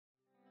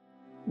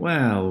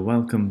Well,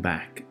 welcome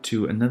back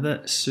to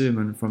another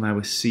sermon from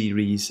our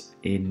series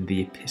in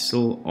the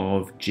Epistle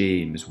of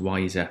James,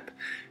 Wise Up,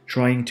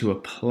 trying to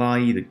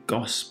apply the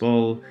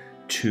gospel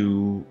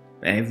to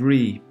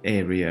every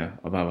area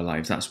of our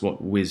lives. That's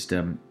what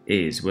wisdom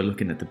is. We're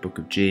looking at the book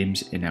of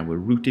James in our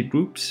rooted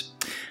groups,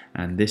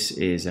 and this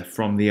is a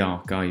From the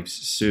Archives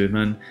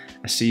sermon,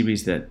 a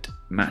series that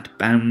Matt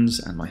Bounds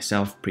and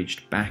myself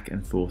preached back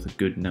and forth a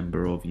good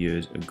number of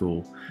years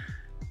ago.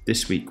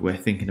 This week we're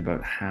thinking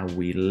about how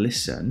we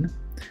listen,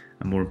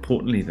 and more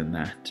importantly than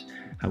that,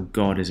 how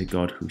God is a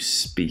God who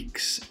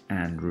speaks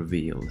and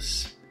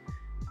reveals.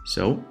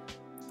 So,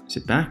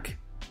 sit back,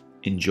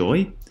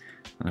 enjoy,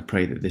 and I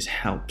pray that this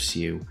helps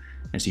you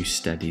as you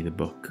study the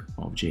book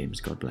of James.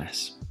 God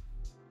bless.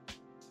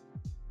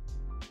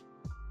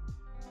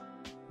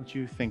 What do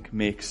you think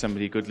makes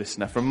somebody a good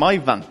listener? From my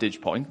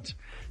vantage point,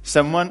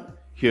 someone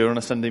here on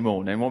a Sunday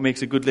morning, what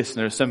makes a good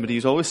listener is somebody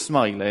who's always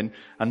smiling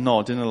and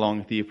nodding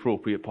along at the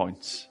appropriate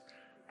points.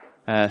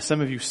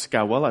 Some of you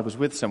scowl. I was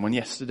with someone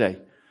yesterday,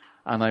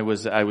 and I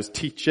was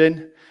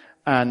teaching,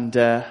 and he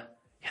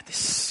had this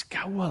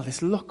scowl,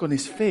 this look on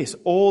his face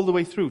all the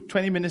way through.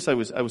 20 minutes I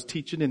was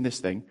teaching in this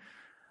thing,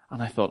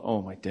 and I thought,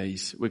 oh my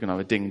days, we're going to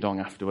have a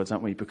ding-dong afterwards,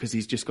 aren't we? Because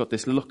he's just got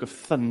this look of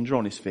thunder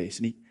on his face,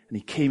 and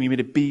he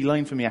made a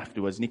beeline for me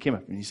afterwards, and he came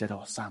up and he said,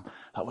 oh Sam,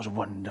 that was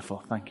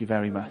wonderful, thank you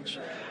very much.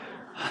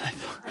 And I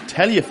thought,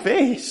 tell your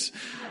face.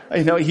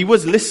 You know, he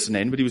was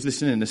listening, but he was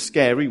listening in a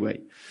scary way.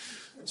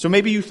 So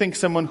maybe you think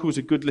someone who's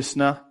a good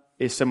listener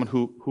is someone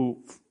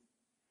who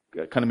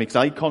kind of makes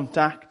eye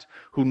contact,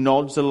 who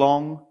nods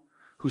along,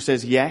 who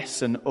says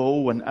yes and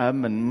oh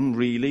and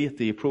really at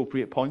the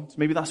appropriate points.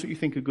 Maybe that's what you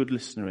think a good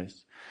listener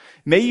is.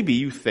 Maybe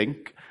you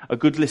think a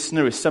good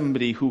listener is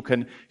somebody who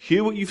can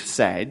hear what you've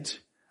said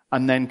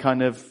and then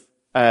kind of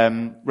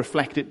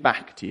reflect it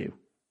back to you.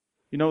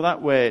 You know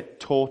that we're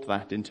taught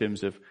that in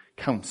terms of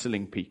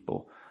counselling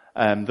people,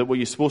 that what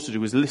you're supposed to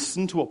do is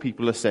listen to what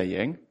people are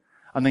saying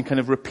and then kind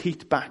of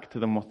repeat back to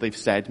them what they've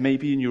said,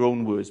 maybe in your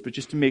own words, but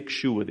just to make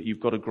sure that you've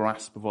got a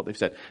grasp of what they've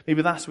said.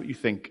 Maybe that's what you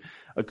think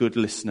a good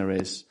listener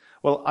is.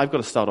 Well, I've got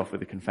to start off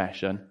with a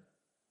confession.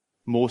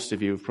 Most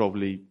of you have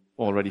probably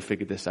already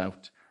figured this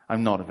out.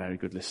 I'm not a very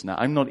good listener.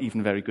 I'm not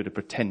even very good at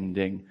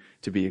pretending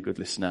to be a good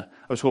listener.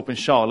 I was hoping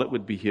Charlotte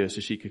would be here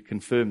so she could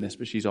confirm this,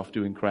 but she's off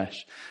doing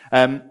creche.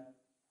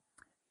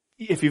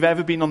 If you've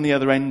ever been on the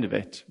other end of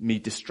it, me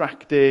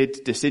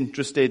distracted,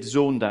 disinterested,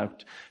 zoned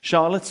out,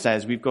 Charlotte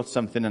says we've got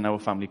something in our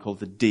family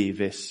called the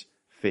Davis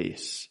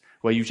face,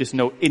 where you just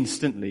know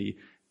instantly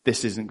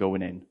this isn't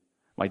going in.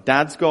 My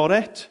dad's got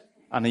it,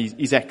 and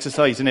he's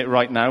exercising it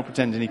right now,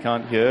 pretending he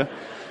can't hear.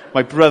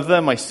 My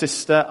brother, my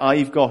sister,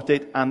 I've got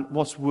it, and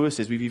what's worse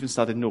is we've even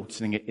started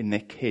noticing it in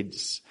their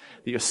kids,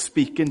 that you're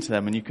speaking to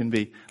them and you can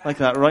be like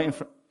that right in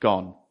front,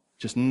 gone,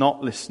 just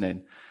not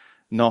listening,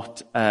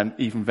 not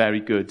even very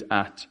good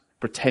at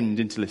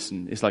pretending to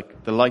listen. It's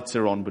like the lights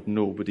are on, but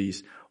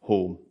nobody's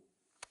home.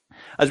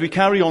 As we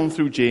carry on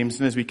through James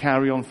and as we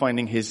carry on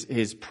finding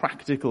his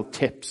practical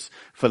tips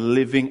for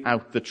living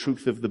out the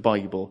truth of the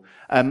Bible,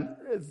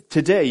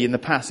 today in the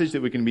passage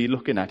that we're going to be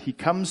looking at, he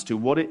comes to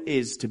what it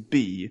is to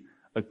be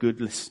a good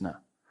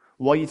listener.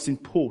 Why it's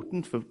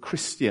important for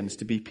Christians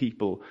to be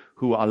people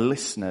who are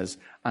listeners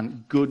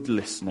and good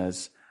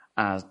listeners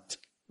at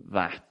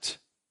that.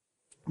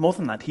 More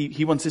than that,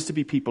 he wants us to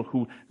be people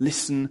who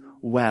listen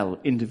well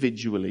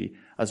individually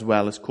as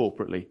well as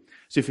corporately.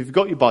 So if you've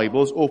got your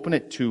Bibles, open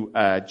it to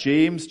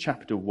James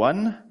chapter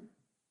 1,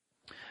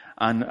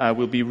 and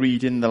we'll be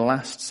reading the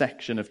last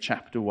section of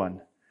chapter 1.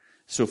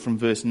 So from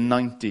verse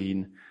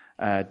 19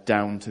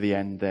 down to the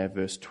end there,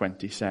 verse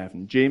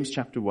 27. James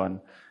chapter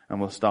 1, and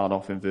we'll start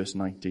off in verse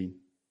 19.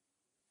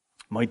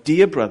 My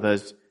dear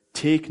brothers,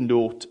 take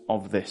note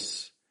of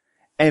this.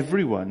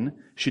 Everyone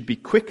should be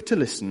quick to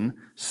listen,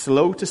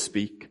 slow to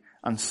speak,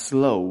 and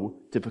slow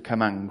to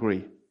become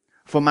angry.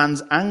 For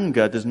man's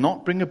anger does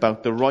not bring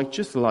about the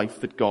righteous life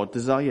that God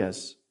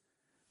desires.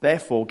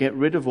 Therefore, get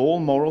rid of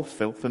all moral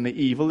filth and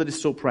the evil that is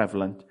so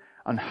prevalent,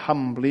 and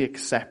humbly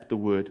accept the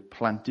word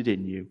planted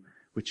in you,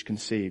 which can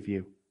save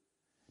you.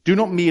 Do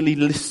not merely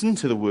listen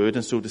to the word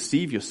and so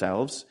deceive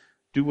yourselves.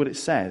 Do what it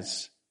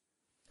says.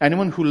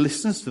 Anyone who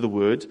listens to the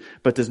word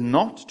but does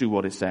not do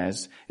what it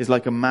says is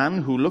like a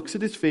man who looks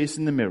at his face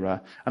in the mirror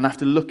and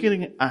after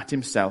looking at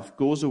himself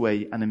goes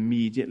away and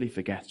immediately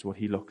forgets what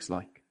he looks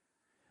like.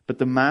 But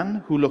the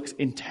man who looks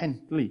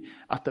intently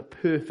at the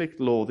perfect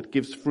law that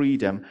gives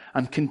freedom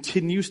and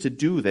continues to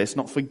do this,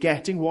 not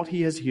forgetting what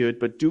he has heard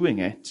but doing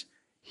it,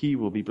 he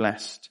will be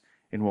blessed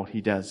in what he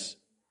does.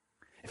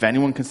 If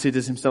anyone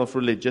considers himself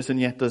religious and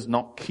yet does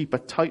not keep a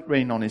tight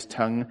rein on his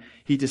tongue,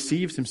 he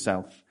deceives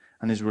himself,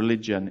 and his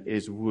religion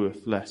is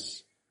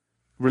worthless.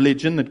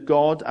 Religion that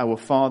God, our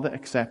Father,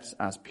 accepts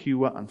as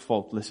pure and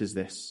faultless is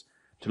this: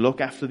 to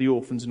look after the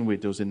orphans and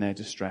widows in their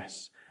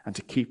distress, and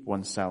to keep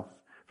oneself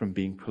from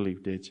being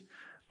polluted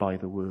by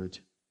the word.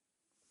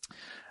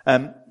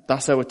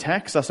 That's our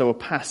text, that's our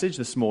passage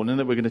this morning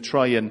that we're going to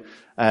try and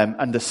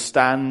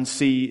understand,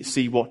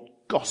 see what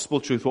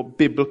gospel truth, what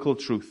biblical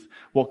truth,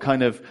 what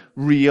kind of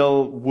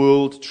real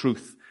world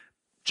truth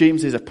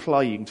James is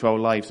applying to our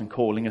lives and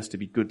calling us to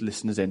be good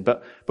listeners in.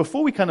 But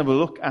before we kind of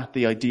look at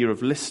the idea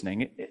of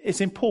listening,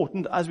 it's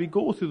important as we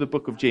go through the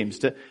book of James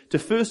to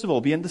first of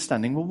all be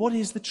understanding, well, what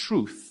is the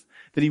truth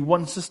that he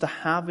wants us to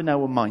have in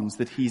our minds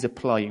that he's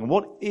applying?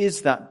 What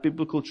is that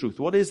biblical truth?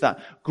 What is that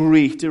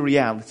greater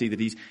reality that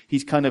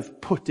he's kind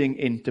of putting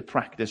into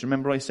practice?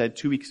 Remember I said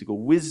 2 weeks ago,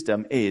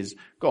 wisdom is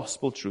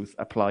gospel truth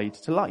applied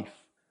to life.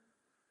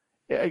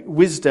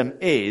 Wisdom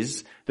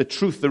is the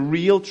truth, the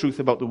real truth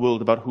about the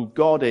world, about who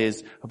God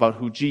is, about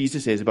who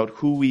Jesus is, about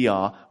who we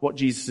are, what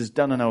Jesus has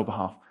done on our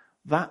behalf.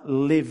 That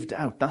lived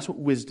out. That's what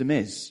wisdom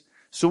is.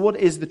 So what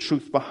is the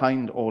truth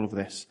behind all of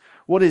this?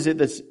 What is it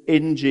that's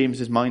in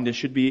James's mind and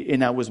should be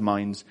in our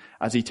minds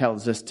as he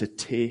tells us to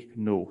take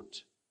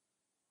note?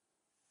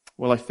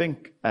 Well, I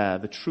think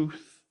the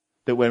truth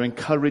that we're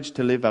encouraged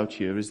to live out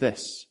here is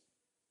this.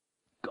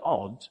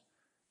 God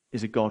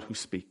is a God who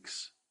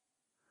speaks.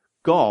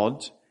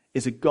 God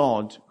is a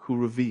God who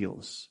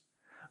reveals.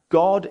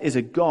 God is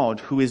a God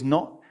who is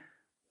not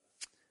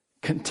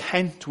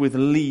content with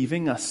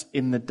leaving us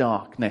in the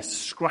darkness,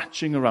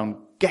 scratching around,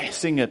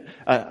 guessing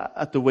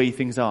at the way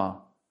things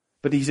are.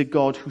 But he's a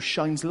God who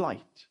shines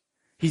light.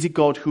 He's a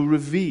God who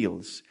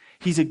reveals.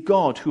 He's a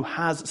God who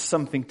has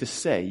something to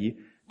say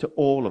to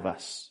all of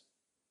us.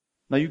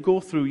 Now you go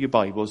through your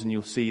Bibles and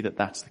you'll see that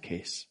that's the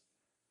case.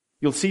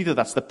 You'll see that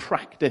that's the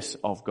practice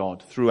of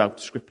God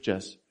throughout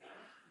Scriptures.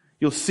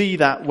 You'll see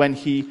that when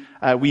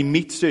we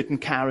meet certain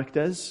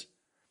characters,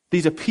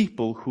 these are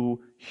people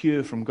who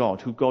hear from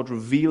God, who God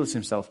reveals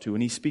himself to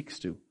and he speaks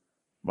to.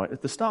 Right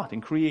at the start,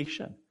 in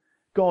creation.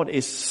 God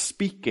is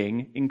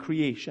speaking in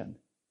creation.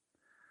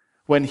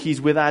 When he's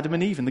with Adam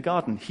and Eve in the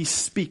garden, he's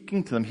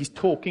speaking to them, he's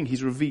talking,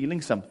 he's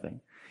revealing something.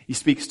 He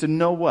speaks to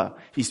Noah,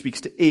 he speaks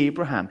to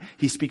Abraham,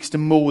 he speaks to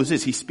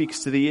Moses, he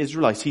speaks to the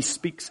Israelites, he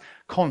speaks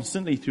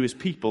constantly through his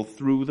people,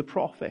 through the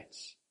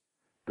prophets.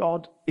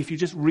 God, if you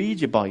just read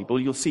your Bible,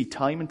 you'll see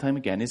time and time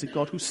again, is a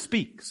God who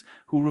speaks,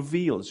 who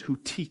reveals, who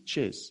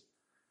teaches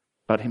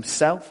about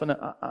himself and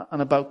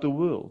about the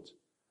world.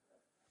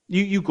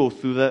 You go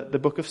through the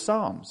book of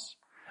Psalms,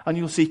 and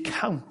you'll see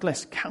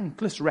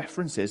countless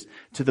references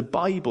to the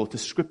Bible, to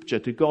Scripture,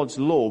 to God's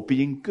law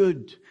being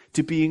good,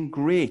 to being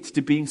great,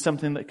 to being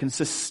something that can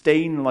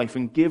sustain life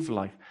and give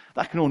life.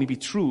 That can only be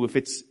true if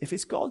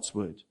it's God's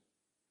word.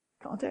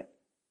 Can't it?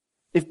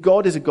 If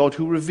God is a God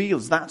who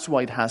reveals, that's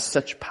why it has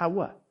such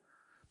power.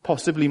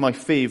 Possibly my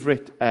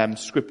favorite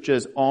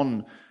scriptures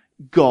on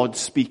God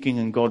speaking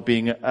and God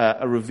being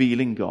a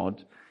revealing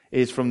God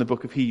is from the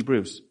book of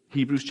Hebrews.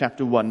 Hebrews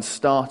chapter 1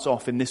 starts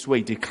off in this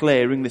way,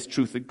 declaring this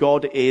truth that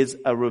God is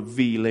a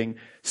revealing,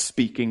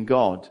 speaking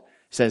God.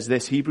 It says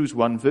this, Hebrews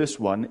 1 verse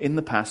 1, in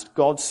the past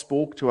God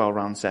spoke to our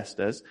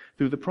ancestors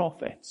through the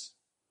prophets.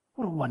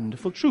 What a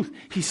wonderful truth.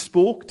 He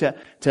spoke to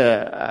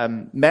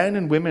men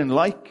and women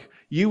like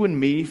you and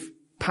me,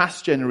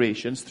 past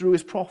generations, through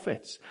his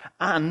prophets,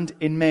 and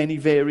in many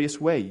various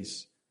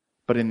ways.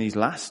 But in these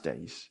last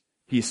days,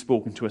 he has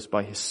spoken to us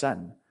by his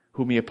Son,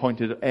 whom he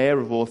appointed heir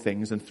of all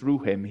things, and through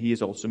him he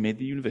has also made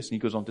the universe. And he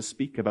goes on to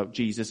speak about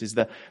Jesus is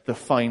the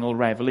final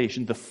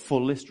revelation, the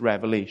fullest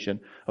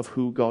revelation of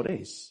who God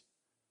is.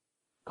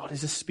 God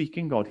is a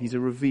speaking God. He's a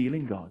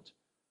revealing God.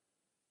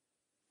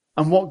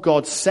 And what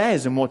God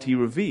says and what he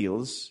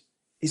reveals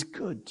is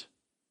good.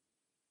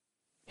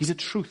 He's a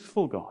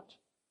truthful God.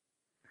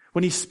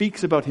 When he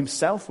speaks about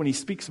himself, when he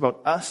speaks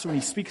about us, when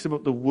he speaks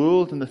about the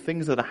world and the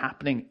things that are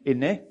happening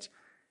in it,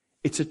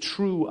 it's a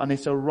true and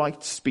it's a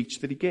right speech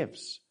that he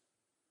gives.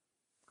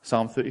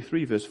 Psalm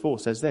 33 verse 4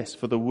 says this,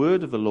 for the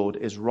word of the Lord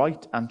is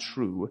right and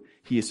true.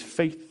 He is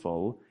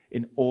faithful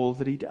in all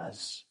that he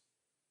does.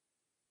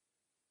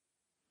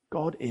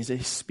 God is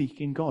a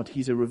speaking God.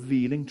 He's a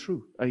revealing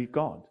truth, a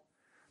God.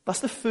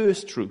 That's the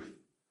first truth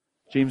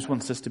James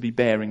wants us to be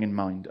bearing in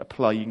mind,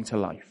 applying to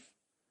life.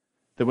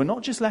 That we're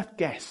not just left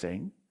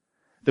guessing,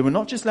 that we're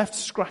not just left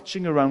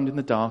scratching around in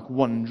the dark,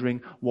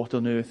 wondering what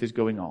on earth is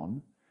going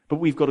on, but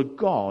we've got a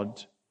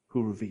God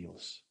who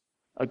reveals.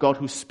 A God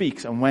who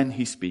speaks, and when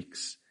he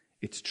speaks,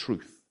 it's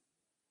truth.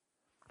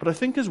 But I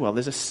think as well,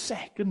 there's a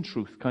second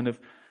truth kind of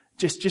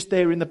just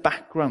there in the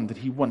background that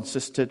he wants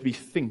us to be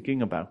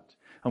thinking about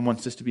and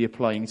wants us to be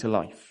applying to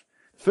life.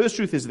 The first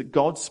truth is that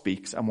God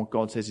speaks and what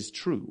God says is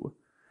true.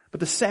 But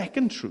the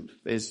second truth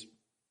is,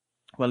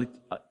 well,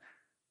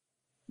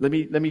 let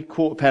me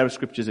quote a pair of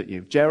scriptures at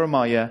you.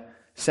 Jeremiah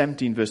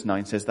 17 verse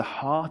 9 says, the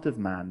heart of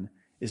man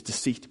is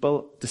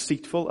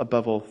deceitful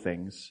above all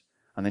things.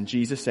 And then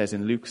Jesus says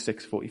in Luke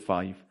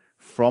 6:45,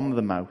 for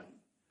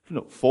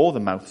the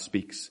mouth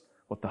speaks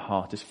what the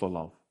heart is full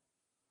of.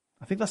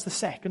 I think that's the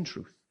second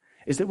truth,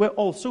 is that we're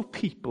also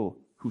people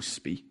who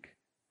speak.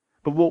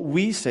 But what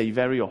we say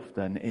very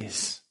often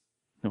is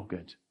no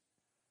good.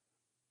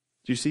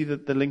 Do you see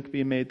the link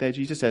being made there?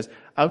 Jesus says,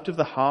 out of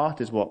the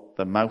heart is what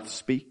the mouth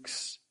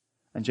speaks.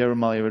 And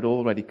Jeremiah had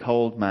already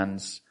called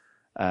man's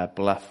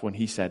bluff when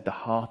he said the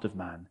heart of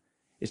man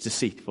is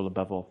deceitful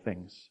above all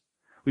things.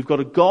 We've got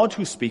a God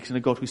who speaks and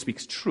a God who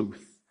speaks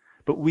truth,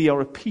 But we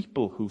are a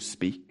people who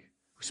speak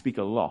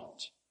a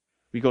lot.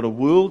 We've got a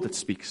world that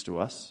speaks to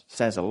us,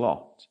 says a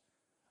lot,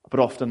 but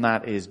often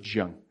that is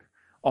junk.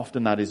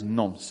 Often that is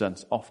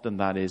nonsense. Often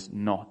that is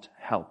not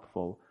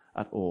helpful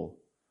at all.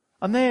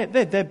 And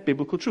they're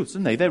biblical truths,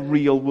 aren't they? They're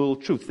real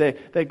world truths.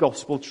 They're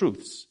gospel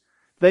truths.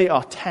 They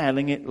are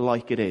telling it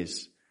like it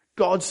is.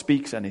 God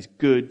speaks and is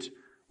good.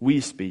 We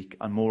speak,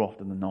 and more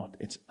often than not,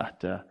 it's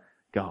utter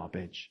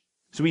garbage.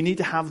 So we need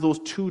to have those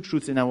two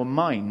truths in our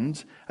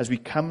mind as we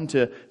come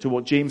to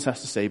what James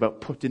has to say about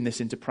putting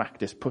this into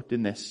practice,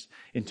 putting this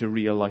into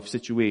real life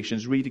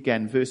situations. Read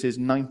again verses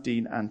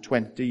 19 and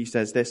 20. He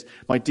says this,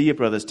 "My dear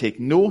brothers, take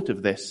note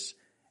of this.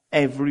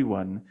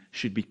 Everyone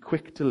should be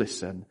quick to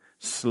listen,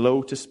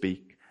 slow to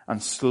speak,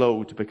 and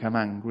slow to become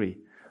angry.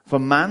 For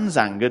man's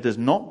anger does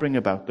not bring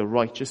about the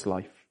righteous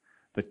life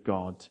that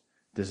God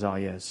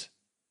desires."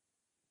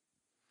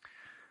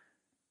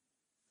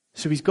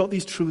 So he's got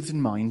these truths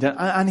in mind,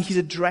 and he's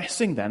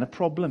addressing then a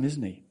problem,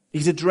 isn't he?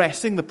 He's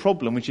addressing the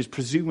problem, which is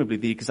presumably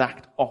the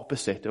exact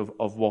opposite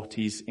of what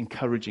he's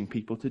encouraging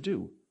people to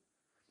do.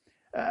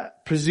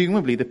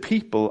 Presumably the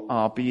people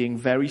are being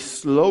very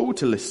slow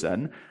to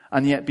listen,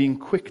 and yet being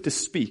quick to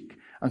speak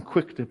and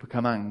quick to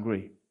become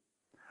angry.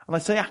 And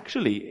I'd say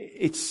actually,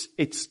 it's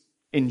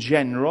in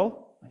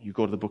general. You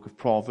go to the book of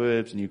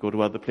Proverbs and you go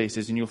to other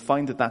places and you'll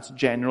find that that's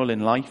general in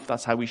life.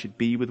 That's how we should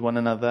be with one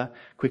another.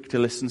 Quick to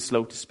listen,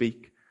 slow to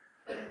speak.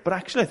 But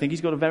actually I think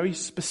he's got a very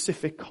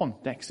specific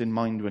context in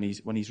mind when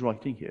he's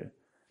writing here.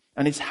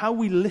 And it's how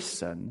we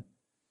listen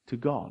to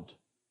God.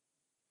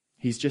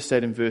 He's just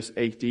said in verse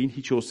 18,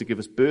 he chose to give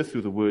us birth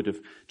through the word of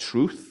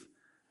truth.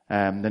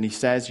 Then he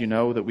says,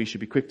 that we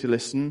should be quick to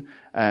listen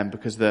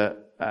because the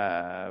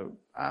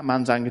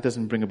man's anger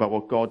doesn't bring about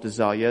what God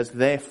desires.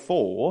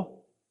 Therefore,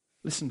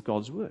 listen to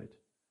God's word.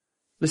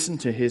 Listen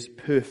to his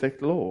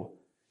perfect law.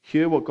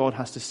 Hear what God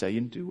has to say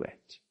and do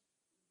it.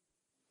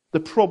 The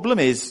problem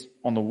is,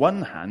 on the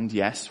one hand,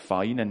 yes,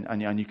 fine,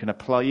 and you can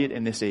apply it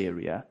in this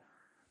area,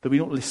 that we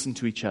don't listen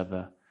to each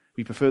other.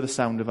 We prefer the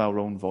sound of our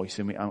own voice,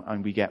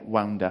 and we get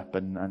wound up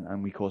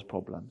and we cause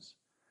problems.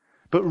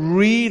 But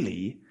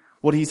really,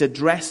 what he's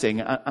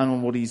addressing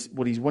and what he's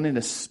wanting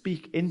to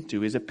speak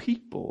into is a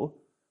people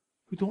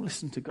who don't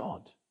listen to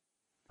God,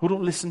 who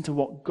don't listen to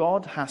what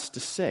God has to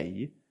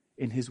say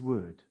in his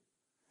word.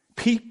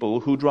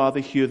 People who'd rather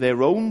hear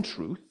their own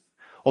truth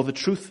or the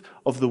truth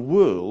of the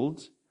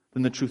world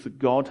than the truth that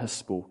God has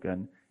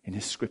spoken in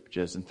his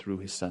scriptures and through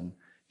his Son,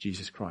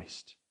 Jesus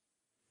Christ.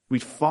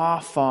 We'd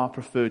far, far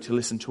prefer to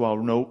listen to our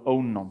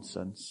own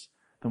nonsense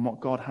than what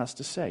God has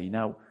to say.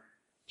 Now,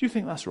 do you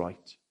think that's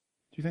right?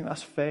 Do you think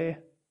that's fair?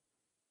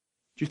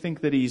 Do you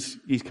think that he's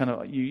kind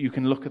of, you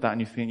can look at that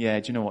and you think, yeah,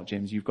 do you know what,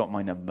 James, you've got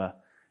my number.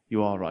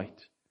 You are right.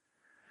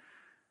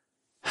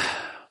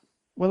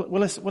 Well,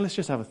 let's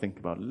just have a think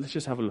about it. Let's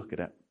just have a look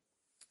at it.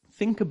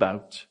 Think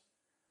about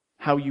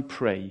how you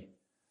pray.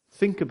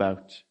 Think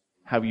about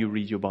how you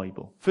read your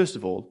Bible. First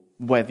of all,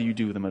 whether you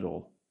do them at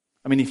all.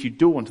 I mean, if you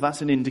don't,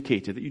 that's an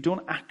indicator that you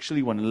don't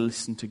actually want to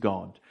listen to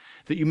God.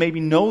 That you maybe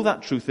know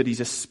that truth, that he's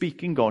a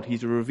speaking God,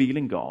 he's a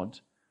revealing God,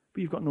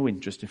 but you've got no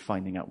interest in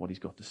finding out what he's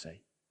got to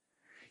say.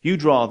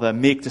 You'd rather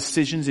make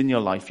decisions in your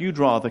life. You'd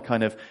rather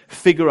kind of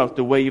figure out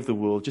the way of the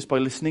world just by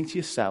listening to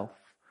yourself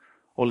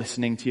or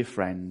listening to your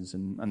friends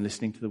and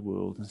listening to the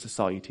world and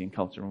society and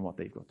culture and what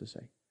they've got to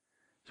say.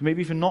 So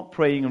maybe if you're not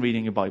praying and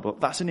reading your Bible,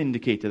 that's an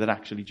indicator that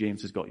actually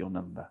James has got your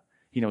number.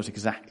 He knows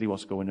exactly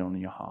what's going on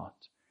in your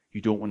heart.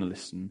 You don't want to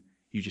listen.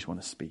 You just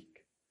want to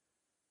speak.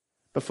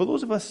 But for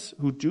those of us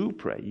who do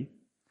pray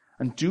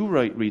and do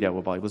read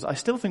our Bibles, I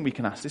still think we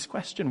can ask this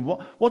question.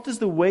 What does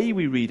the way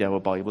we read our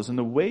Bibles and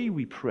the way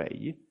we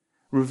pray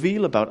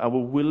reveal about our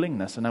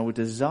willingness and our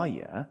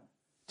desire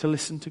to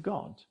listen to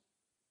God?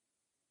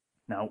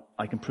 Now,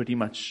 I can pretty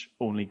much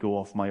only go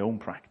off my own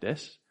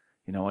practice.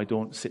 I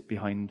don't sit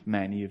behind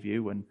many of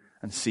you and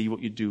see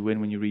what you're doing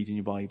when you're reading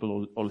your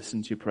Bible or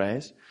listen to your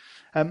prayers.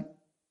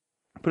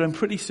 But I'm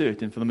pretty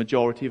certain for the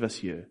majority of us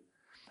here,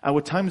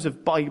 our times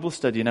of Bible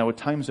study and our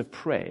times of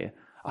prayer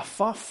are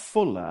far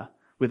fuller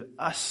with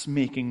us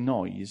making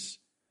noise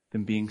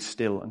than being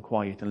still and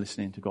quiet and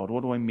listening to God.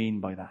 What do I mean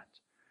by that?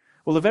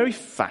 Well, the very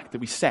fact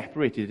that we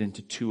separated it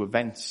into two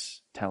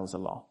events tells a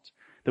lot.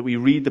 That we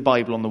read the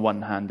Bible on the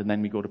one hand and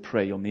then we go to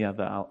pray on the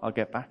other. I'll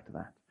get back to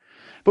that.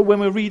 But when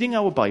we're reading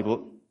our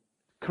Bible,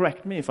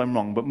 correct me if I'm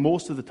wrong, but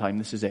most of the time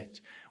this is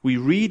it. We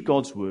read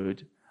God's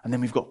word and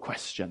then we've got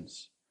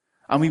questions.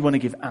 And we want to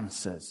give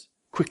answers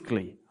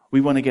quickly.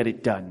 We want to get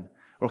it done.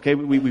 Okay,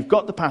 we've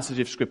got the passage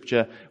of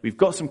Scripture. We've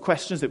got some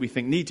questions that we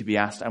think need to be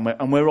asked.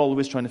 And we're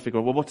always trying to figure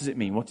out, well, what does it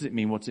mean? What does it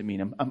mean? What does it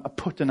mean? And I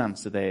put an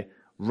answer there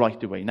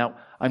right away. Now,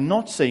 I'm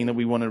not saying that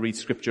we want to read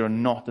Scripture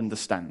and not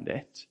understand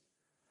it.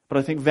 But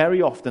I think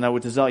very often our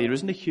desire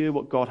isn't to hear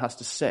what God has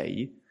to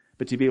say,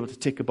 but to be able to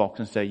tick a box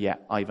and say, yeah,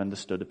 I've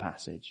understood a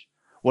passage.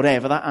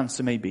 Whatever that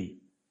answer may be.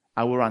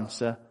 Our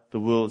answer, the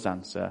world's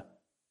answer,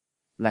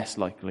 less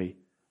likely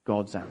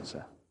God's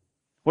answer.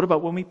 What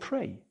about when we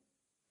pray?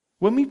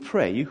 When we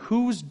pray,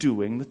 who's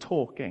doing the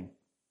talking?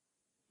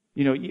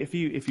 If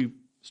you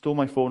stole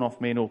my phone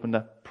off me and opened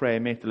up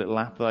PrayerMate, the little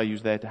app that I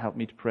use there to help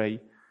me to pray.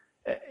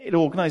 It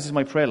organizes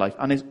my prayer life,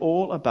 and it's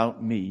all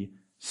about me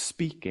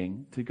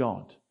speaking to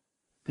God.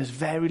 There's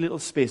very little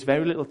space,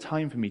 very little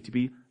time for me to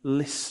be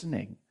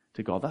listening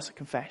to God. That's a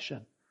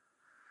confession.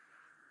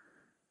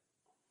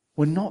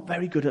 We're not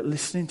very good at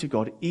listening to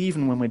God,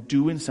 even when we're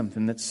doing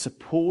something that's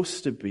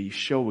supposed to be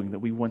showing that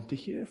we want to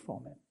hear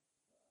from Him.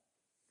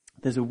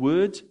 There's a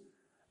word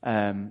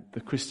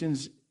the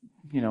Christians,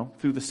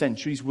 through the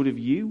centuries would have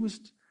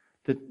used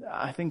that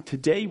I think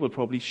today will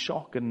probably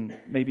shock and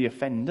maybe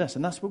offend us.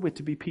 And that's what we're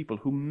to be, people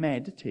who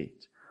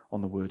meditate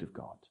on the Word of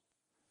God.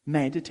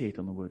 Meditate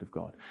on the Word of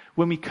God.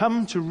 When we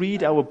come to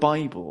read our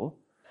Bible,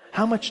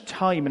 how much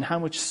time and how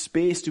much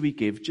space do we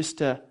give just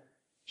to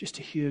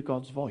hear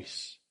God's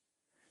voice?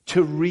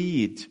 To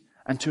read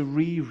and to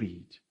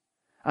reread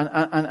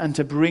and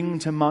to bring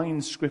to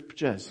mind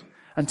scriptures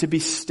and to be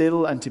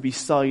still and to be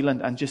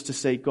silent and just to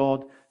say,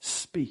 God,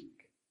 speak.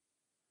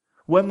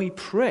 When we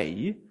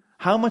pray,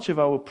 how much of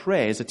our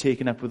prayers are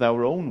taken up with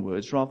our own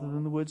words rather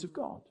than the words of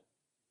God?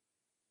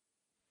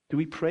 Do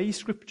we pray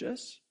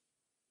scriptures?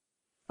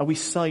 Are we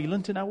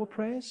silent in our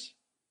prayers?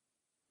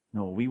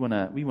 No, we want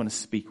to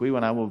speak. We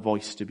want our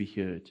voice to be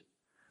heard.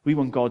 We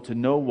want God to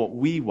know what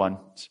we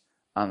want,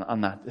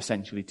 and that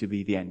essentially to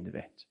be the end of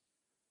it.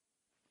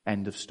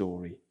 End of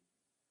story.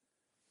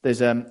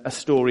 There's a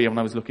story when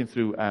I was looking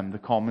through the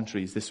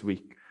commentaries this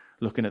week,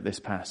 looking at this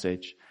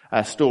passage,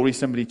 a story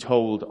somebody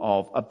told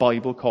of a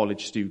Bible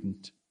college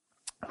student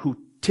who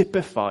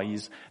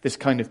typifies this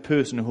kind of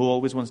person who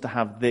always wants to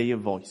have their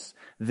voice,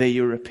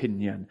 their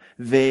opinion,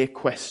 their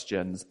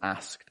questions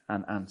asked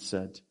and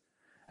answered.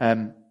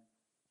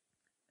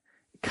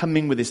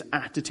 Coming with this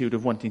attitude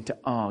of wanting to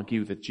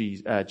argue that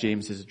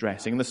James is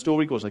addressing. And the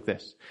story goes like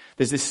this.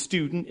 There's this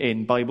student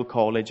in Bible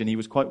college, and he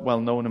was quite well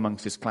known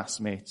amongst his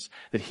classmates,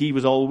 that he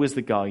was always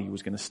the guy who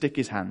was going to stick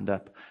his hand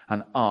up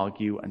and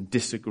argue and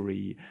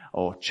disagree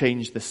or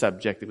change the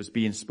subject that was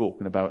being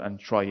spoken about and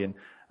try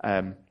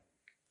and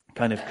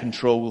kind of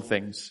control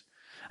things.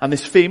 And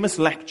this famous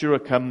lecturer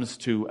comes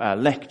to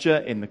lecture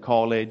in the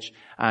college,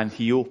 and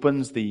he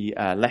opens the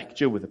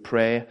lecture with a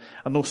prayer.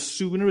 And no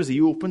sooner has he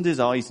opened his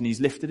eyes and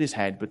he's lifted his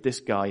head, but this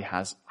guy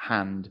has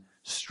hand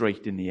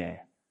straight in the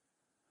air.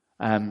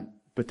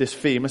 But this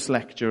famous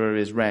lecturer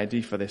is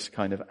ready for this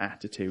kind of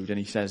attitude, and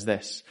he says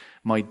this,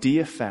 "My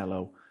dear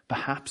fellow,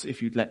 perhaps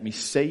if you'd let me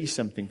say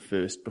something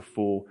first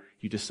before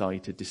you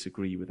decide to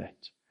disagree with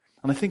it."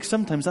 And I think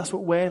sometimes that's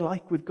what we're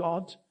like with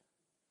God.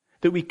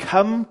 That we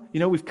come,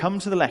 we've come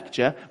to the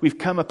lecture, we've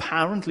come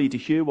apparently to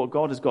hear what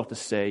God has got to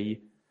say,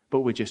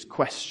 but we're just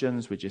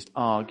questions, we're just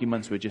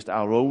arguments, we're just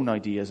our own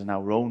ideas and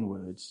our own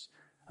words.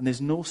 And there's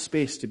no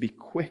space to be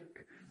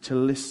quick to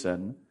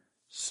listen,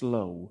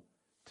 slow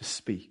to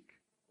speak.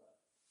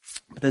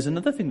 But there's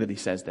another thing that he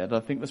says there that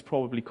I think was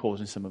probably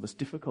causing some of us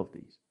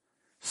difficulties.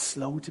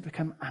 Slow to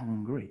become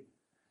angry.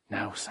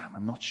 Now, Sam,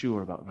 I'm not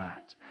sure about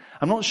that.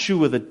 I'm not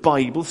sure that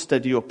Bible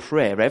study or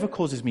prayer ever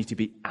causes me to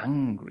be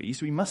angry,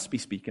 so we must be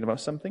speaking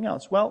about something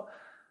else. Well,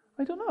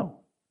 I don't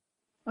know.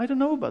 I don't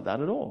know about that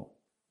at all.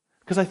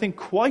 Because I think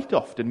quite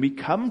often we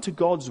come to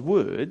God's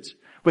word,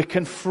 we're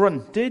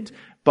confronted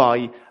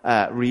by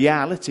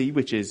reality,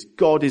 which is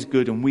God is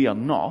good and we are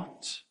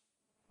not,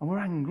 and we're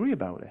angry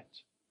about it.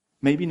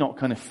 Maybe not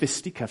kind of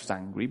fisticuffs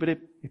angry, but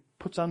it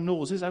puts our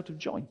noses out of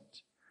joint.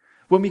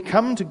 When we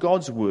come to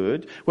God's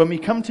word, when we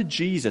come to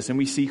Jesus and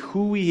we see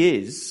who He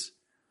is,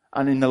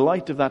 and in the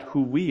light of that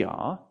who we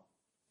are,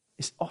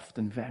 it's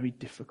often very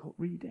difficult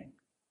reading.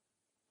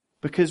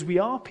 Because we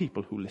are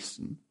people who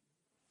listen.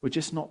 We're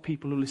just not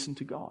people who listen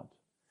to God.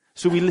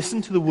 So we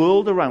listen to the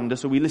world around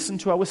us, or we listen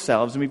to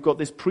ourselves, and we've got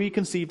this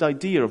preconceived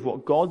idea of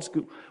what God's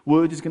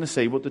word is going to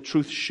say, what the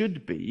truth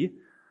should be.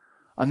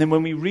 And then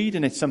when we read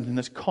and it's something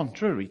that's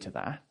contrary to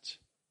that,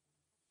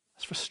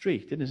 that's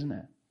frustrating, isn't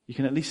it? You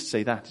can at least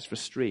say that is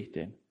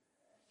frustrating.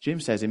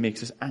 James says it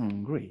makes us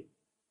angry.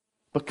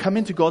 But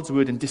coming to God's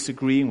word and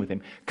disagreeing with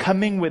Him,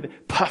 coming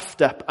with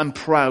puffed up and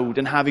proud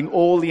and having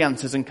all the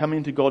answers and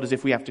coming to God as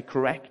if we have to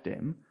correct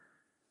Him,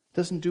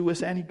 doesn't do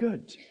us any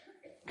good.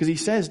 Because He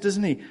says,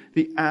 doesn't He,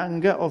 the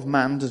anger of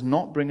man does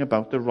not bring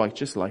about the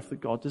righteous life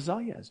that God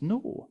desires.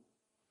 No.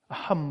 A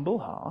humble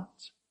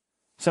heart,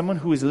 someone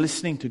who is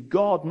listening to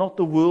God, not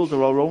the world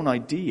or our own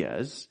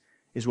ideas,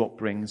 is what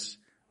brings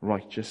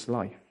righteous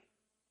life.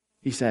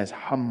 He says,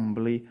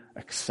 humbly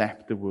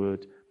accept the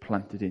word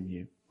planted in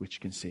you,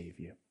 which can save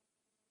you.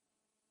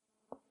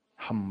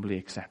 Humbly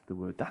accept the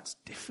word. That's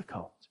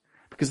difficult,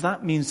 because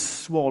that means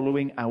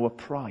swallowing our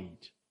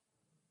pride.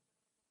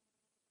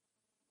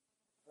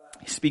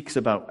 He speaks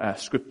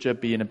about Scripture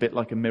being a bit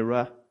like a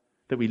mirror,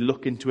 that we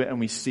look into it and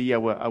we see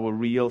our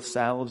real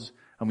selves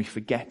and we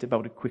forget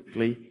about it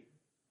quickly.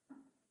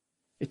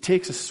 It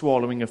takes a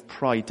swallowing of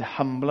pride to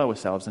humble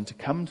ourselves and to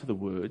come to the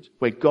word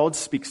where God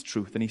speaks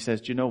truth and He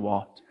says, do you know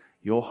what?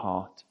 Your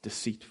heart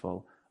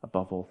deceitful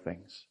above all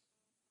things.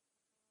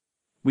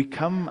 We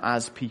come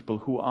as people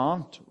who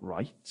aren't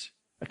right,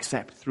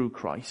 except through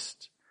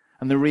Christ.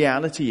 And the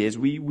reality is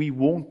we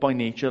won't by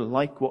nature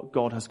like what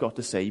God has got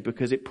to say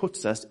because it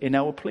puts us in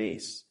our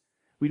place.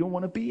 We don't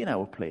want to be in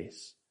our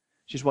place.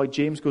 Which is why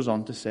James goes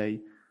on to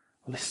say,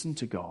 listen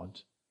to God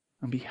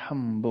and be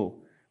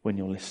humble when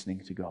you're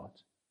listening to God.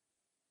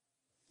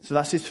 So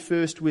that's his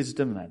first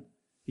wisdom then.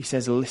 He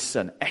says,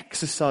 listen,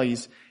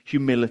 exercise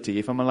humility.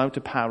 If I'm allowed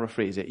to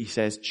paraphrase it, he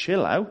says,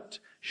 chill out,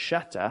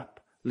 shut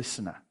up,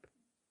 listen up.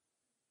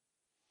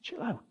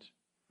 Chill out,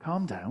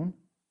 calm down.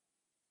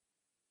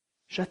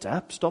 Shut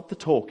up, stop the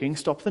talking,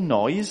 stop the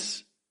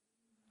noise,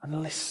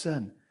 and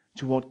listen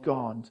to what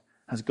God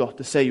has got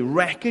to say.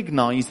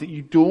 Recognize that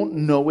you don't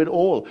know it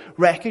all.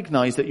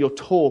 Recognize that your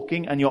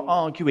talking and your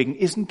arguing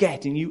isn't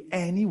getting you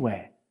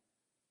anywhere.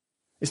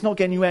 It's not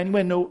getting you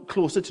anywhere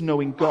closer to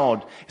knowing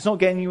God. It's not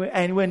getting you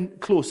anywhere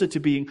closer to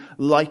being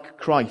like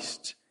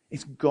Christ.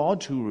 It's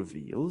God who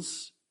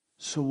reveals.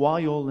 So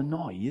why all the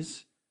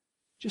noise?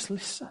 Just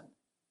listen.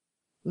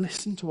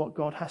 Listen to what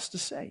God has to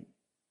say.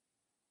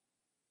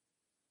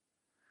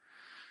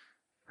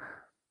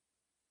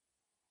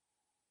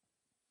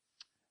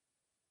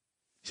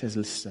 He says,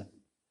 listen.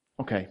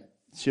 Okay,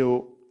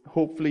 so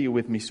hopefully you're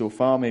with me so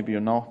far. Maybe you're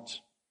not.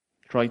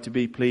 Try to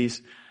be,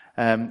 please.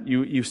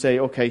 You say,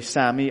 okay,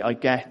 Sammy, I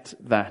get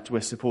that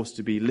we're supposed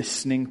to be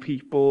listening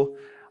people.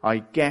 I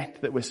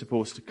get that we're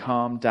supposed to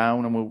calm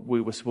down and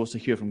we're supposed to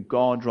hear from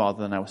God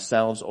rather than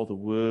ourselves or the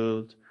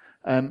world.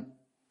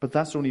 But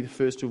that's only the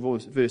first two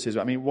verses.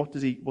 I mean, what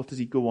does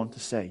he go on to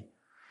say?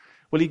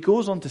 Well, he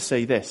goes on to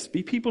say this.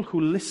 Be people who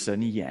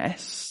listen,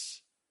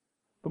 yes.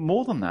 But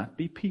more than that,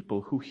 be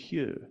people who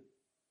hear.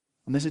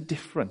 And there's a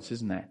difference,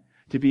 isn't there?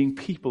 To being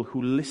people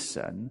who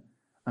listen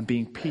and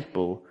being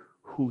people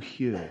who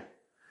hear.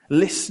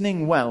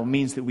 Listening well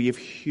means that we have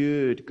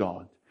heard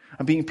God.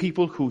 And being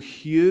people who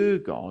hear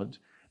God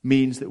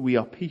means that we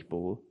are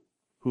people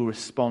who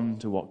respond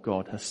to what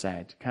God has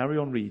said. Carry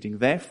on reading.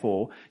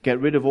 Therefore,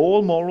 get rid of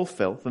all moral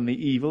filth and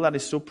the evil that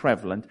is so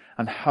prevalent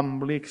and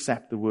humbly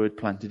accept the word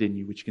planted in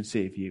you which can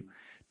save you.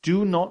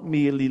 Do not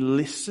merely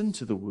listen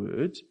to the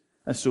word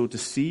and so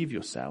deceive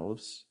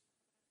yourselves.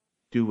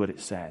 Do what it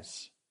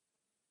says.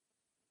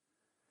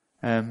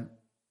 I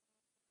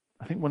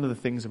think one of the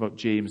things about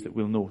James that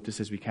we'll notice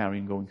as we carry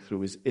on going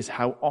through is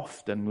how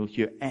often we'll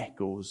hear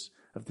echoes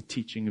of the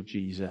teaching of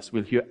Jesus.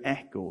 We'll hear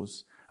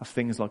echoes of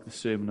things like the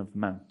Sermon on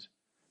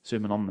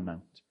the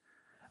Mount.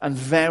 And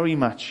very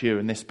much here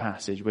in this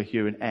passage, we're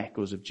hearing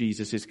echoes of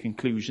Jesus'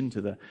 conclusion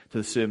to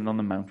the Sermon on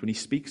the Mount when he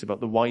speaks about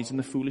the wise and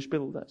the foolish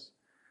builders.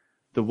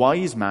 The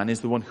wise man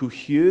is the one who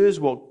hears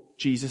what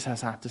Jesus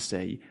has had to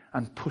say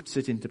and puts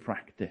it into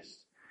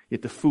practice.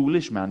 Yet the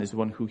foolish man is the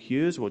one who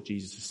hears what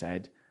Jesus has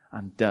said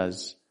and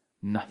does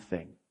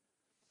nothing.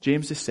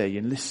 James is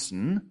saying,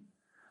 listen,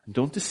 and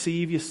don't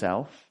deceive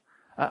yourself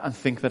and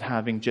think that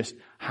having just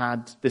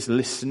had this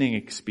listening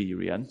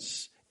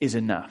experience is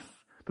enough.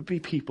 But be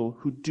people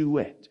who do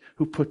it,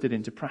 who put it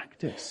into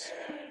practice.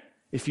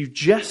 If you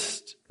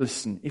just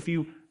listen, if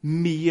you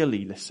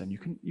merely listen,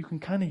 you can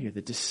kind of hear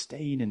the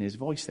disdain in his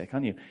voice there,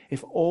 can't you?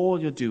 If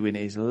all you're doing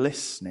is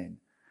listening,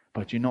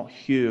 but you're not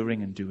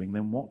hearing and doing,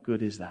 then what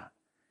good is that?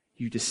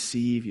 You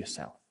deceive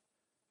yourself.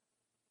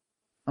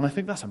 And I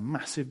think that's a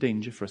massive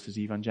danger for us as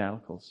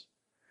evangelicals.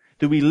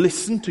 That we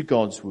listen to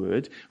God's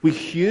word, we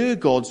hear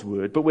God's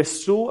word, but we're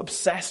so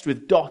obsessed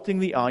with dotting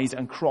the I's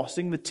and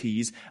crossing the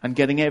T's and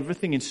getting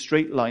everything in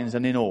straight lines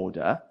and in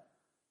order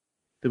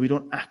that we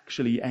don't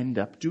actually end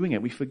up doing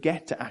it. We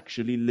forget to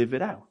actually live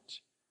it out.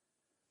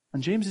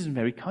 And James isn't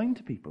very kind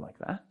to people like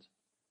that.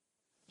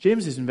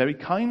 James isn't very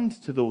kind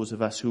to those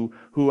of us who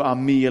are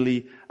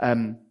merely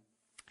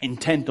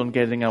intent on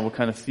getting our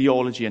kind of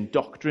theology and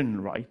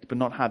doctrine right, but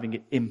not having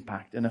it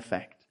impact and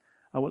affect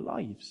our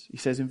lives. He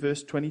says in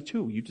verse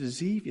 22, you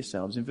deceive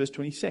yourselves. In verse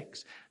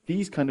 26,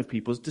 these kind of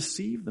people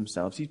deceive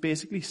themselves. He's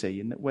basically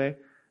saying that we're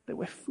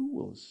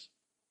fools,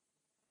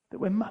 that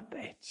we're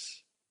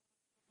muppets,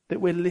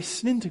 that we're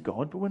listening to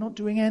God, but we're not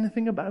doing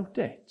anything about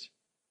it.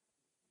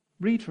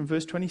 Read from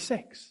verse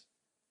 26.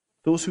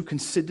 Those who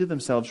consider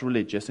themselves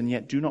religious and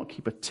yet do not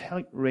keep a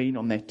tight rein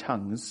on their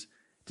tongues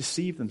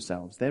deceive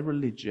themselves. Their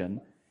religion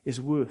is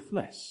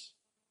worthless.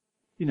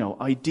 You know,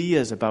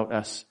 ideas about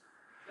us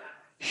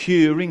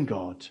hearing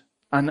God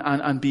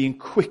and being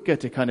quicker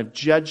to kind of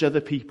judge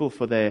other people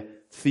for their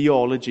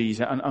theologies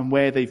and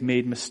where they've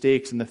made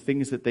mistakes and the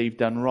things that they've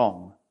done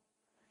wrong.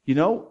 You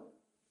know,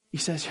 he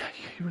says,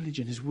 your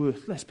religion is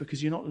worthless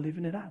because you're not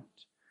living it out.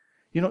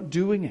 You're not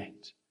doing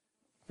it.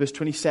 Verse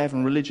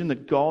 27, religion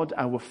that God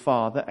our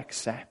Father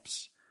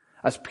accepts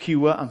as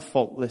pure and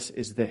faultless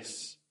is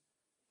this: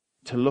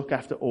 to look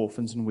after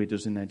orphans and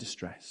widows in their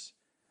distress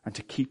and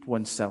to keep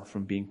oneself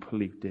from being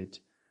polluted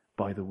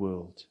by the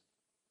world.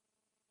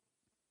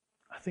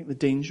 I think the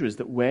danger is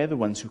that we're the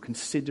ones who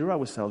consider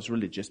ourselves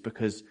religious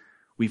because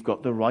we've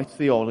got the right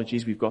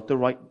theologies, we've got the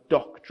right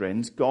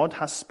doctrines, God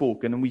has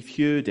spoken and we've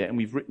heard it and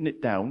we've written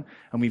it down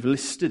and we've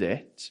listed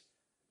it.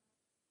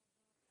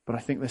 But I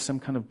think there's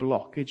some kind of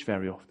blockage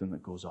very often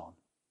that goes on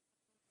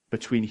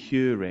between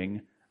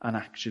hearing and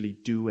actually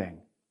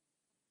doing.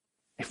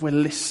 if we're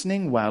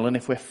listening well, and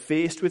if we're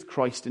faced with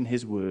Christ and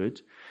his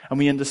word, and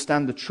we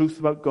understand the truth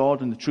about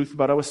God and the truth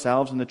about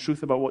ourselves and the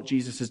truth about what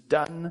Jesus has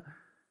done,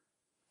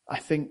 I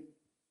think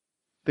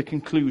the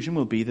conclusion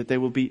will be that there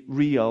will be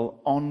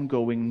real,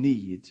 ongoing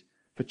need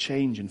for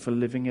change and for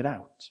living it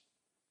out.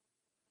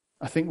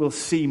 I think we'll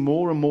see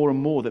more and more and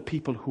more that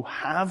people who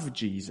have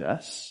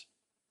Jesus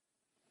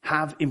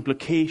have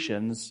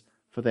implications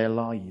for their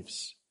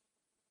lives.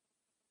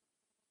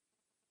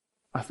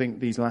 I think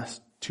these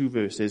last 2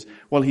 verses,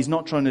 well, he's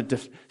not trying to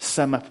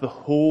sum up the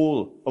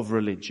whole of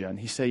religion.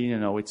 He's saying,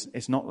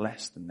 it's not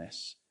less than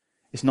this.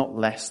 It's not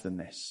less than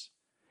this.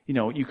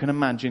 You can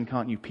imagine,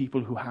 can't you,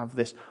 people who have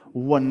this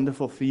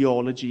wonderful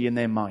theology in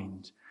their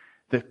mind,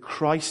 that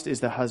Christ is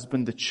the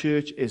husband, the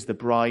church is the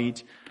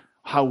bride,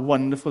 how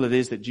wonderful it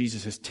is that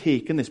Jesus has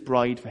taken this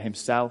bride for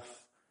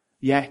himself.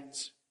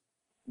 Yet,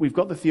 we've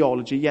got the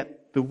theology,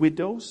 yet the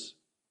widows,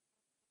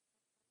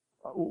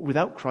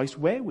 without Christ,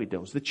 we're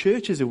widows. The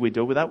church is a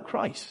widow without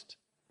Christ.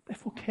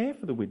 Therefore, care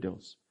for the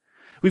widows.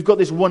 We've got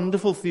this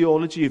wonderful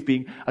theology of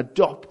being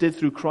adopted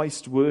through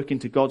Christ's work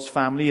into God's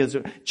family as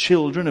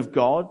children of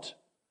God.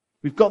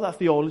 We've got that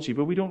theology,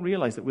 but we don't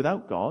realize that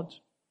without God,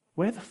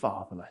 we're the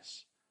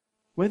fatherless.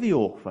 We're the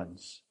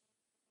orphans.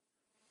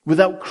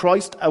 Without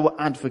Christ, our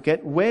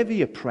advocate, we're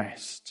the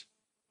oppressed.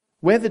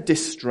 We're the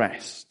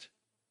distressed.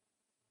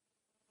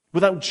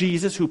 Without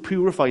Jesus who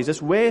purifies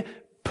us, we're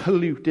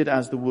polluted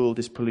as the world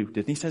is polluted.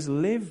 And he says,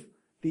 live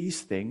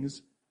these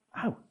things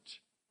out.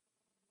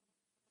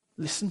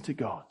 Listen to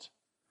God.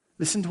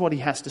 Listen to what he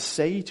has to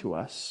say to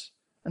us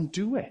and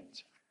do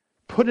it.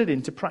 Put it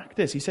into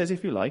practice. He says,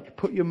 if you like,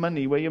 put your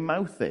money where your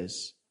mouth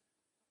is.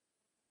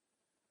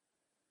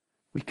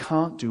 We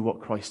can't do what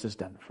Christ has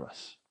done for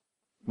us.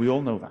 We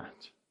all know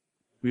that.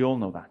 We all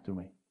know that, don't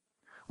we?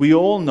 We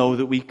all know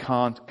that we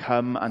can't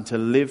come and to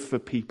live for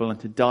people and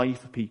to die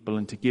for people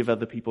and to give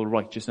other people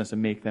righteousness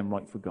and make them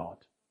right for God.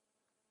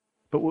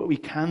 But what we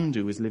can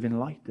do is live in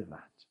light of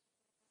that.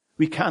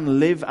 We can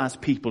live as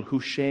people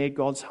who share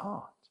God's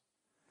heart.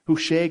 Who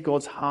share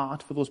God's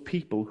heart for those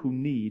people who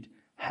need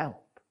help.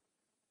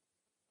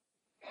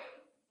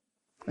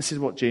 This is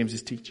what James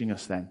is teaching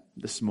us then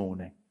this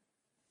morning.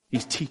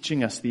 He's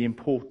teaching us the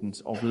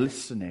importance of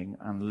listening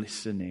and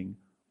listening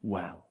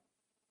well.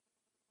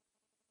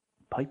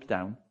 Pipe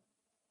down.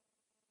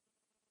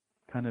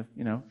 Kind of,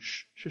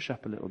 shush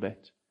up a little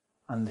bit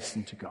and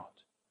listen to God.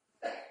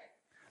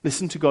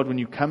 Listen to God when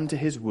you come to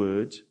his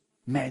word.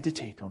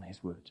 Meditate on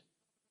his word.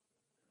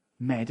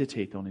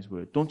 Meditate on his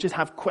word. Don't just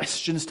have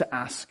questions to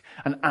ask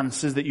and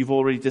answers that you've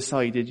already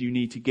decided you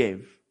need to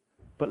give,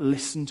 but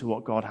listen to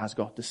what God has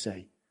got to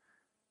say.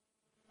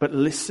 But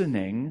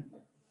listening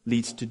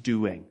leads to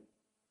doing.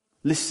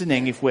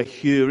 Listening, if we're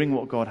hearing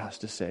what God has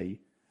to say,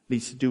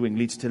 leads to doing,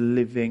 leads to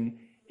living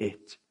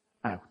it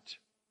out.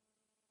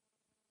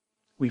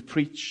 We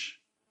preach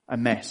a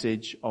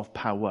message of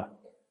power.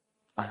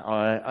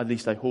 At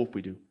least I hope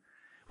we do.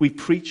 We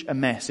preach a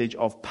message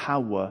of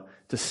power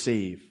to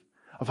save.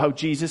 Of how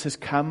Jesus has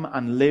come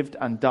and lived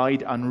and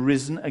died and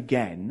risen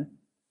again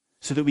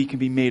so that we can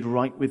be made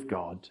right with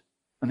God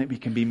and that we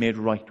can be made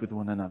right with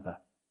one another.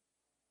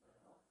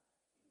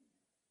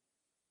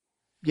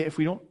 Yet if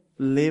we don't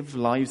live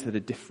lives that are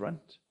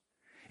different,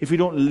 if we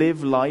don't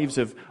live lives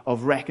of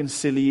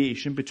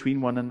reconciliation between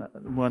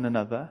one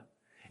another,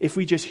 if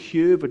we just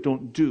hear but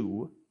don't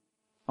do,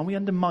 are we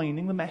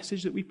undermining the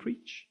message that we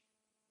preach?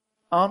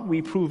 Aren't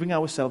we proving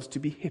ourselves to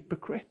be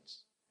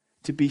hypocrites?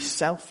 To be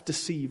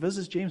self-deceivers,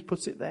 as James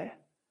puts it there?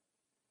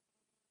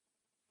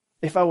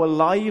 If our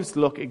lives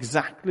look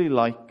exactly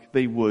like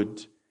they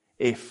would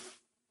if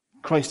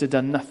Christ had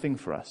done nothing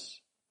for us,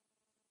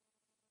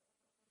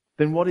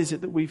 then what is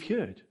it that we've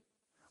heard?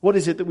 What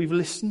is it that we've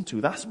listened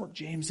to? That's what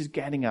James is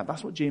getting at.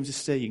 That's what James is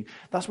saying.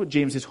 That's what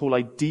James's whole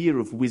idea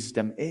of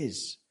wisdom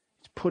is.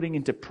 It's putting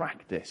into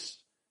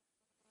practice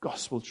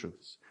gospel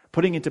truths.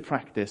 Putting into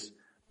practice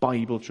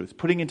Bible truths.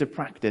 Putting into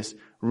practice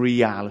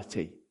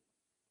reality.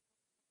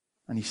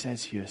 And he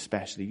says here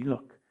especially,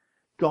 look,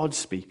 God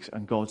speaks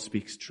and God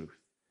speaks truth.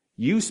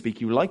 You speak,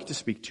 you like to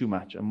speak too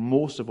much, and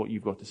most of what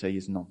you've got to say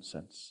is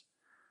nonsense.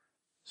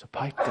 So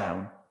pipe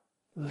down,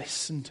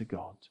 listen to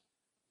God,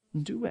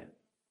 and do it.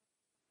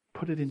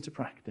 Put it into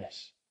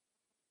practice.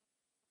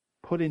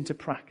 Put into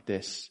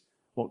practice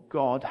what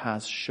God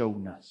has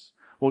shown us,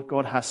 what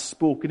God has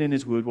spoken in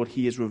his word, what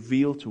he has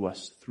revealed to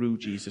us through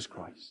Jesus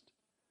Christ.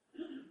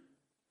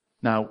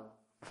 Now,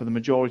 for the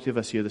majority of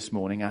us here this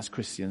morning as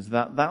Christians,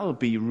 that'll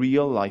be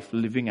real life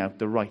living out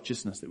the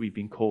righteousness that we've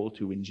been called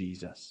to in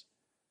Jesus.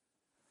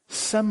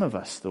 Some of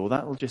us, though,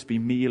 that'll just be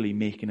merely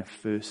making a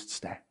first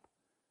step.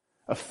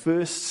 A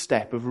first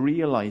step of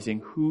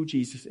realizing who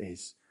Jesus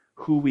is,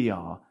 who we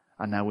are,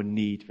 and our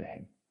need for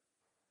him.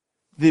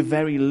 The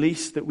very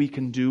least that we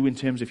can do in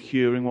terms of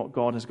hearing what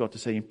God has got to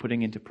say and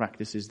putting into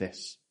practice is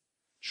this: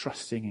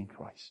 trusting in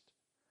Christ.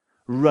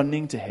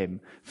 Running to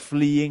him,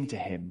 fleeing to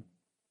him,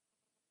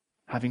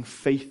 having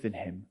faith in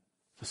him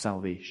for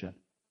salvation.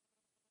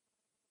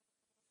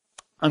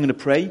 I'm going to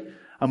pray,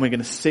 and we're going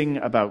to sing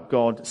about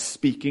God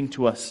speaking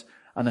to us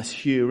and us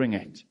hearing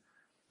it.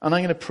 And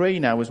I'm going to pray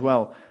now as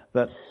well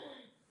that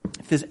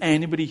if there's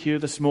anybody here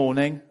this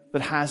morning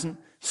that hasn't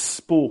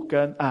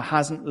spoken,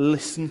 hasn't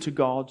listened to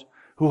God,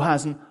 who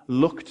hasn't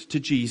looked to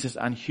Jesus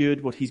and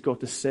heard what he's got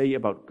to say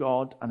about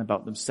God and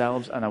about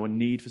themselves and our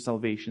need for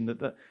salvation,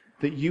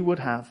 that you would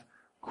have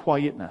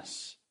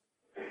quietness.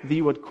 That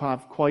you would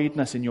have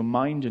quietness in your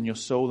mind and your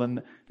soul,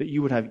 and that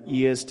you would have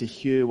ears to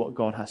hear what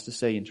God has to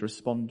say and to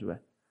respond to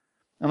it.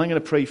 And I'm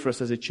going to pray for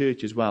us as a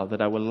church as well,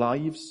 that our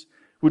lives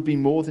would be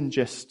more than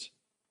just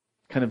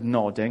kind of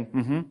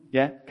nodding,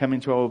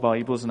 coming to our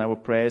Bibles and our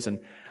prayers and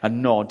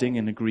nodding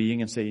and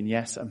agreeing and saying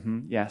yes,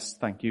 yes,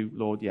 thank you,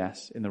 Lord,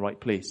 yes, in the right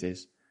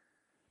places.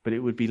 But it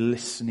would be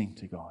listening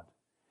to God.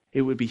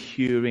 It would be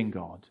hearing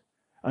God.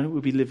 And it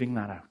would be living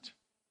that out.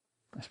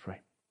 Let's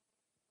pray.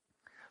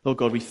 Lord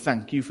God, we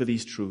thank you for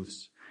these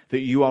truths,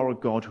 that you are a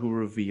God who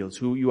reveals,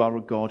 who you are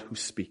a God who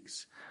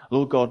speaks.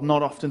 Lord God,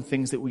 not often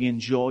things that we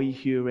enjoy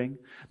hearing,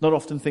 not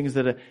often things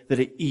that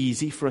are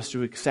easy for us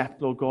to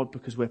accept, Lord God,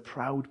 because we're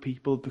proud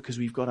people, because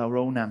we've got our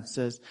own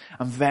answers.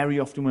 And very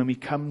often when we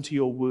come to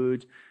your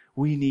word,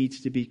 we need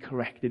to be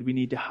corrected. We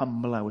need to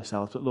humble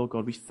ourselves. But Lord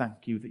God, we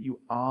thank you that you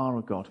are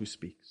a God who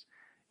speaks,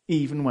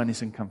 even when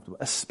it's uncomfortable,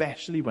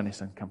 especially when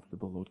it's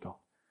uncomfortable, Lord God,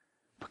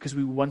 because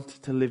we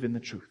want to live in the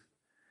truth.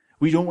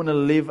 We don't want to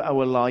live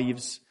our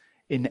lives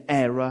in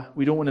error.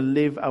 We don't want to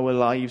live our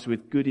lives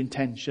with good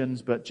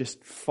intentions, but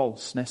just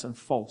falseness and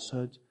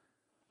falsehood.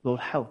 Lord,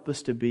 help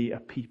us to be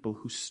a people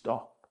who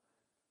stop,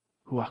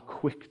 who are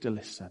quick to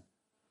listen,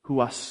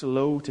 who are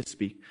slow to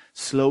speak,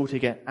 slow to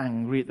get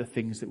angry at the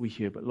things that we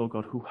hear, but Lord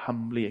God, who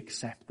humbly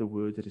accept the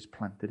word that is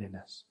planted in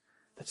us,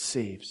 that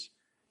saves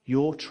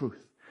your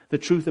truth, the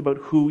truth about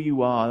who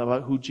you are,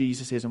 about who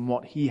Jesus is and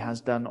what he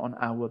has done on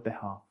our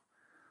behalf.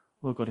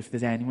 Lord God, if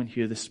there's anyone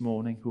here this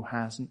morning who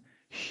hasn't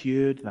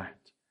heard that,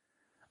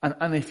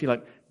 and if you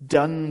like,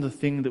 done the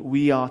thing that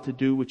we are to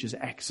do, which is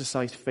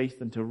exercise faith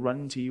and to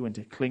run to you and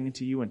to cling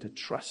to you and to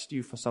trust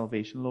you for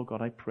salvation, Lord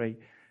God, I pray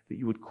that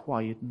you would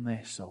quieten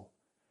their soul,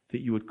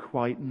 that you would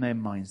quieten their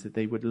minds, that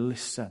they would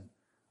listen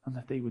and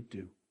that they would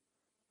do.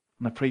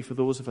 And I pray for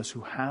those of us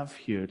who have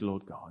heard,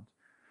 Lord God,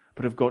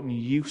 but have gotten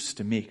used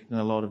to making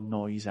a lot of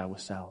noise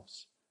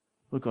ourselves.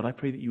 Lord God, I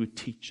pray that you would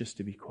teach us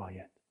to be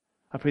quiet.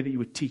 I pray that you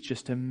would teach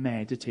us to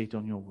meditate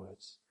on your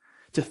words,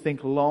 to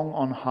think long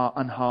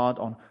and hard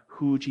on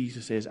who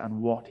Jesus is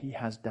and what he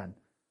has done.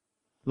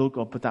 Lord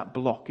God, but that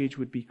blockage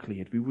would be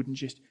cleared. We wouldn't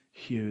just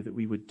hear, that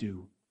we would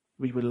do.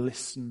 We would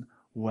listen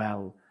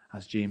well,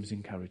 as James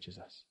encourages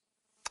us.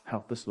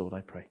 Help us, Lord,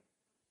 I pray.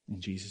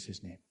 In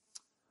Jesus' name.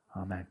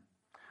 Amen.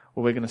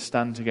 Well, we're going to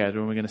stand together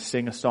and we're going to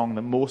sing a song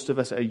that most of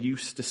us are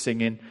used to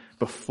singing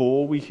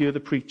before we hear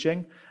the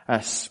preaching.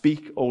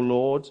 Speak, O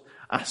Lord,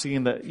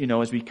 asking that,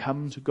 as we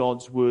come to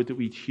God's word, that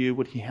we'd hear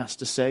what he has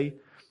to say.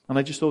 And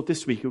I just thought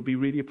this week it would be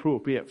really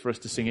appropriate for us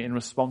to sing it in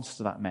response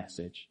to that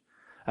message.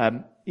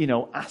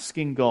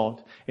 Asking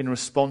God in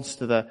response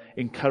to the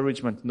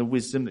encouragement and the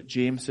wisdom that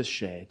James has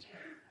shared.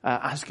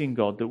 Asking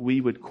God that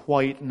we would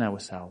quieten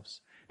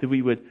ourselves, that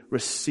we would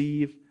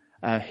receive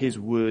his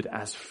word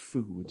as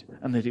food,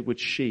 and that it would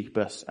shape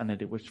us and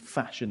that it would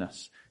fashion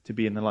us to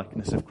be in the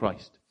likeness of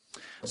Christ.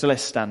 So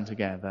let's stand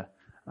together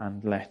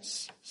and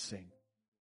let's sing.